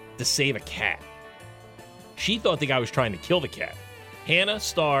to save a cat. She thought the guy was trying to kill the cat. Hannah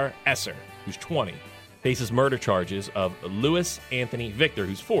Starr Esser, who's 20, faces murder charges of Louis Anthony Victor,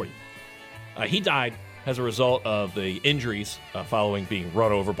 who's 40. He died as a result of the injuries following being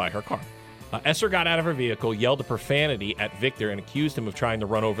run over by her car. Esser got out of her vehicle, yelled a profanity at Victor, and accused him of trying to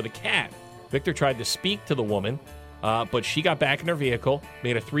run over the cat. Victor tried to speak to the woman, but she got back in her vehicle,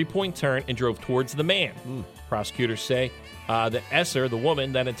 made a 3-point turn, and drove towards the man. Prosecutors say that Esser, the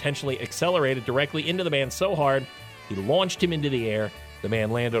woman, then intentionally accelerated directly into the man so hard, he launched him into the air. The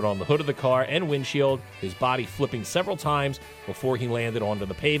man landed on the hood of the car and windshield, his body flipping several times before he landed onto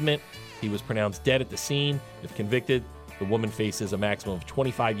the pavement. He was pronounced dead at the scene. If convicted, the woman faces a maximum of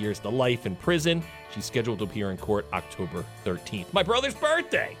 25 years to life in prison. She's scheduled to appear in court October 13th. My brother's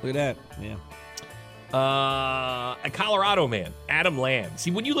birthday. Look at that. Yeah. A Colorado man, Adam Lamb.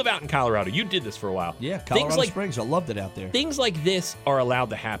 See, when you live out in Colorado, you did this for a while. Yeah, Colorado Springs. I loved it out there. Things like this are allowed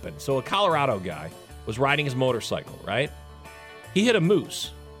to happen. So a Colorado guy was riding his motorcycle, right? He hit a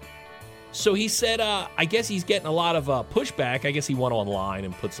moose. So he said, I guess he's getting a lot of pushback. I guess he went online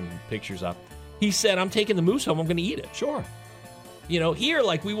and put some pictures up. He said, I'm taking the moose home. I'm going to eat it. Sure. You know, here,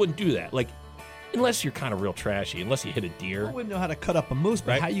 like, we wouldn't do that. Like, unless you're kind of real trashy, unless you hit a deer. I wouldn't know how to cut up a moose,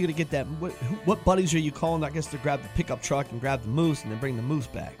 but Right. how are you going to get that? What buddies are you calling, I guess, to grab the pickup truck and grab the moose and then bring the moose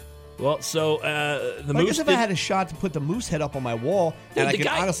back? Well, so the I moose guess if I had a shot to put the moose head up on my wall, and I the could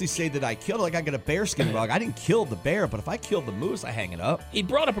guy- honestly say that I killed it, like I got a bearskin rug. I didn't kill the bear, but if I killed the moose, I hang it up. He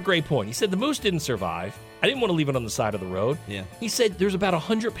brought up a great point. He said the moose didn't survive. I didn't want to leave it on the side of the road. Yeah. He said there's about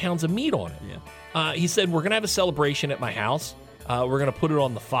 100 pounds of meat on it. Yeah. He said we're going to have a celebration at my house. We're going to put it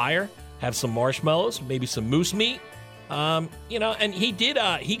on the fire, have some marshmallows, maybe some moose meat. You know, and he did.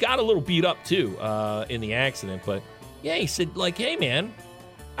 He got a little beat up too in the accident, but yeah, he said like, "Hey man,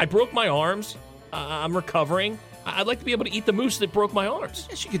 I broke my arms. I'm recovering. I'd like to be able to eat the moose that broke my arms."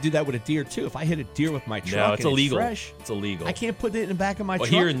 I guess you could do that with a deer too. If I hit a deer with my truck, No, it's and illegal. It's fresh, It's illegal. I can't put it in the back of my Well,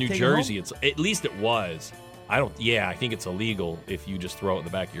 truck. here in New take it home? Jersey, it's at least it was. I don't. Yeah, I think it's illegal if you just throw it in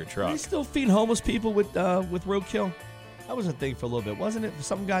the back of your truck. They still feed homeless people with roadkill. That was a thing for a little bit, wasn't it? If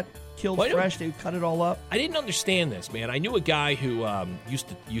something got killed Well, I don't- fresh, they would cut it all up. I didn't understand this, man. I knew a guy who used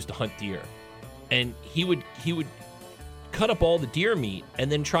to hunt deer, and he would cut up all the deer meat and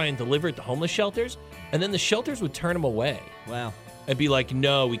then try and deliver it to homeless shelters, and then the shelters would turn him away. Wow. And be like,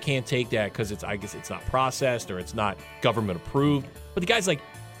 "No, we can't take that because I guess it's not processed or it's not government approved." But the guy's like,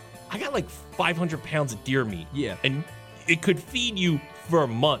 "I got like 500 pounds of deer meat, Yeah. and it could feed you for a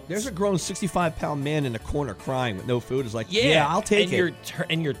month." There's a grown 65-pound man in the corner crying with no food. Is like, yeah, I'll take and it.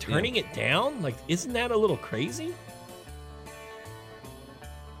 You're turning it down? Like, isn't that a little crazy?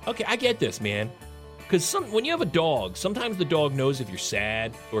 Okay, I get this, man. Because when you have a dog, sometimes the dog knows if you're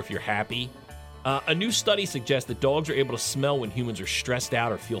sad or if you're happy. A new study suggests that dogs are able to smell when humans are stressed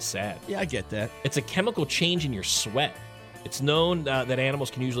out or feel sad. Yeah, I get that. It's a chemical change in your sweat. It's known that animals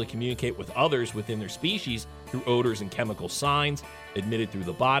can usually communicate with others within their species through odors and chemical signs emitted through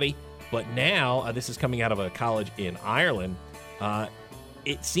the body. But now, this is coming out of a college in Ireland,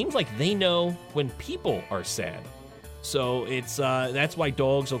 it seems like they know when people are sad. So it's that's why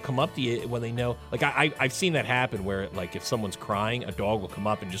dogs will come up to you when they know. Like I've seen that happen where like if someone's crying, a dog will come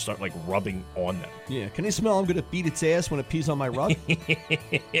up and just start like rubbing on them. Yeah, can they smell I'm going to beat its ass when it pees on my rug?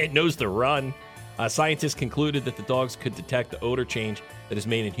 It knows to run. Scientists concluded that the dogs could detect the odor change that is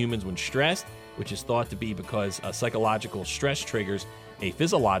made in humans when stressed, which is thought to be because psychological stress triggers a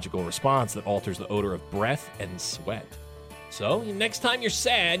physiological response that alters the odor of breath and sweat. So next time you're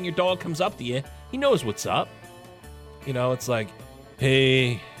sad and your dog comes up to you, he knows what's up. You know, it's like,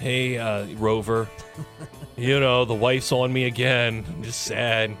 hey, Rover, you know, the wife's on me again. I'm just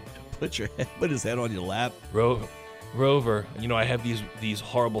sad. Put his head on your lap. Rover, you know, I have these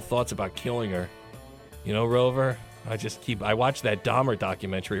horrible thoughts about killing her. You know, Rover, I watched that Dahmer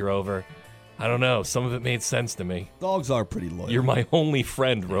documentary, Rover. I don't know. Some of it made sense to me. Dogs are pretty loyal. You're my only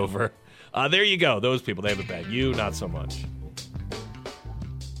friend, Rover. There you go. Those people, they have it bad. You, not so much.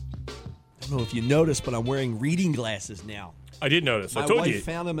 I don't know if you noticed, but I'm wearing reading glasses now. I did notice. I My told wife you.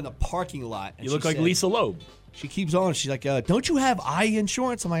 found them in the parking lot. And You look she like said- Lisa Loeb. She keeps on. She's like, "Don't you have eye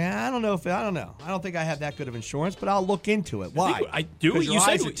insurance?" I'm like, I don't know. I don't think I have that good of insurance, but I'll look into it. Why? I do. 'Cause You your said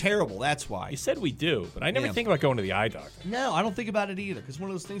eyes we- are terrible. That's why. You said we do, but I never Yeah. think about going to the eye doctor. No, I don't think about it either. Because one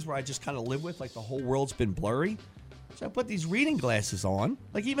of those things where I just kind of live with, like the whole world's been blurry. So I put these reading glasses on.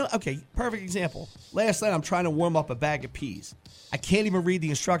 Like perfect example. Last night I'm trying to warm up a bag of peas. I can't even read the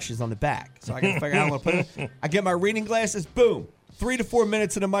instructions on the back. So I got to figure out how I'm going to put it. I get my reading glasses, boom. 3 to 4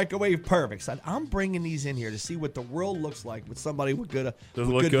 minutes in the microwave, perfect. So I'm bringing these in here to see what the world looks like with somebody with good Does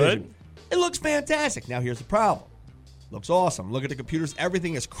it with look good good? vision. It looks fantastic. Now here's the problem. Looks awesome. Look at the computers.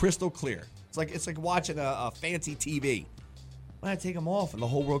 Everything is crystal clear. It's like watching a fancy TV. When I take them off and the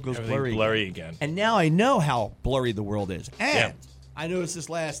whole world goes Everything blurry again. And now I know how blurry the world is. And I noticed this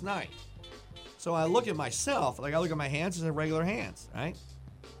last night. So I look at myself, like I look at my hands as regular hands, right?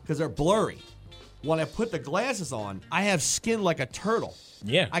 Because they're blurry. When I put the glasses on, I have skin like a turtle.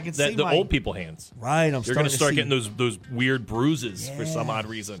 Yeah, I can see the my old people hands. Right, You're going to start getting those weird bruises for some odd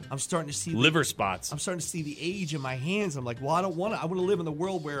reason. I'm starting to see liver spots. I'm starting to see the age in my hands. I'm like, well, I don't want to. I want to live in the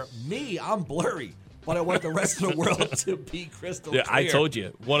world where I'm blurry, but I want the rest of the world to be crystal clear. I told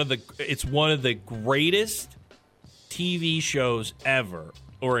you, it's one of the greatest TV shows ever,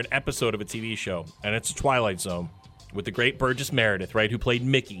 or an episode of a TV show, and it's a Twilight Zone with the great Burgess Meredith, right, who played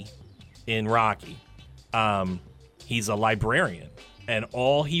Mickey in Rocky. He's a librarian. And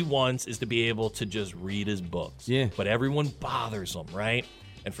all he wants is to be able to just read his books. Yeah. But everyone bothers him, right?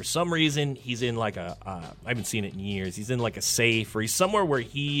 And for some reason, he's in like I haven't seen it in years. He's in like a safe, or he's somewhere where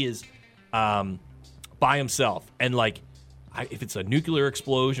he is by himself. And like, if it's a nuclear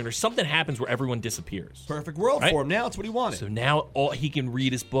explosion or something happens where everyone disappears. Perfect world right? for him. Now it's what he wanted. So now he can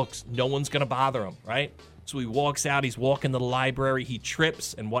read his books. No one's going to bother him, right? So he walks out. He's walking to the library. He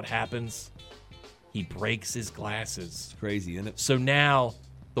trips. And what happens? He breaks his glasses. It's crazy, isn't it? So now,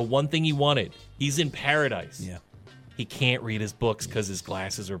 the one thing he wanted, he's in paradise. Yeah. He can't read his books because his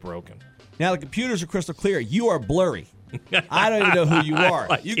glasses are broken. Now the computers are crystal clear. You are blurry. I don't even know who you are.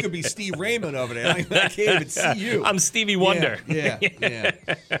 Like you could be Steve Raymond over there. I can't even see you. I'm Stevie Wonder. Yeah.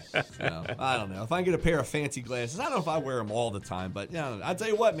 So, I don't know. If I can get a pair of fancy glasses, I don't know if I wear them all the time, but I'll tell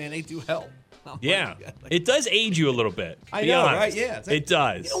you what, man, they do help. Oh yeah, it does age you a little bit. I know, right? Yeah, it's like, it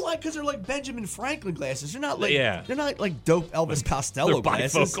does. You know why? Because they're like Benjamin Franklin glasses. They're not like they're not like dope Elvis Costello they're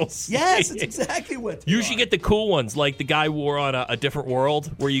glasses. bifocals. Yes, that's exactly what. You should get the cool ones, like the guy wore on a Different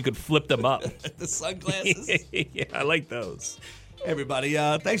World, where you could flip them up. The sunglasses. Yeah, I like those. Hey everybody,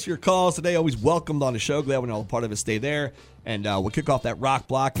 thanks for your calls today. Always welcomed on the show. Glad when all part of it stay there. And we'll kick off that rock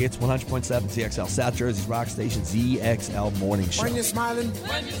block. It's 100.7 ZXL South Jersey's rock station, ZXL Morning Show. When you're smiling,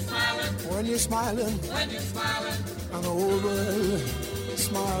 when you're smiling, when you're smiling, when you're smiling, and the whole world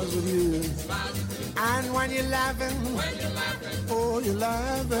smiles with you. And when you're laughing, oh, you're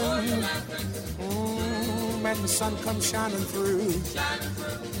laughing. When the sun comes shining through.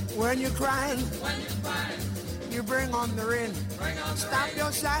 When you're crying, you bring on the rain. Stop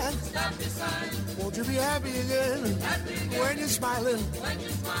your sighing. Won't you be happy again? When you're smiling.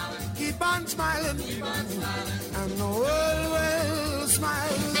 Keep on smiling. And the world will smile.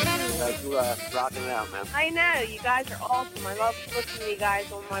 You guys rocking it out, man. I know. You guys are awesome. I love listening to you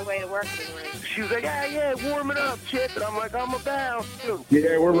guys on my way to work in the morning. She was like, yeah, warming up, Chip. And I'm like, I'm about.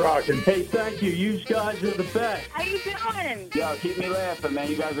 Yeah, we're rocking. Hey, thank you. You guys are the best. How you doing? Yeah, keep me laughing, man.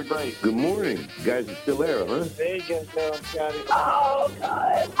 You guys are great. Good morning. You guys are still there, huh? There you go, Scotty. Oh,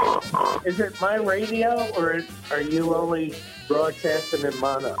 God. Is it my radio, or are you only broadcasting in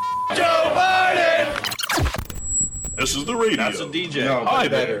mono? Joe Biden! This is the radio. That's a DJ. No, Hi,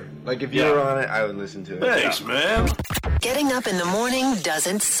 better. man. Like, if you were on it, I would listen to it. Thanks, man. Getting up in the morning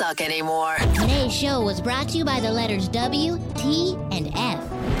doesn't suck anymore. Today's show was brought to you by the letters W, T, and F.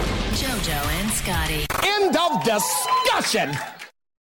 JoJo and Scotty. End of discussion.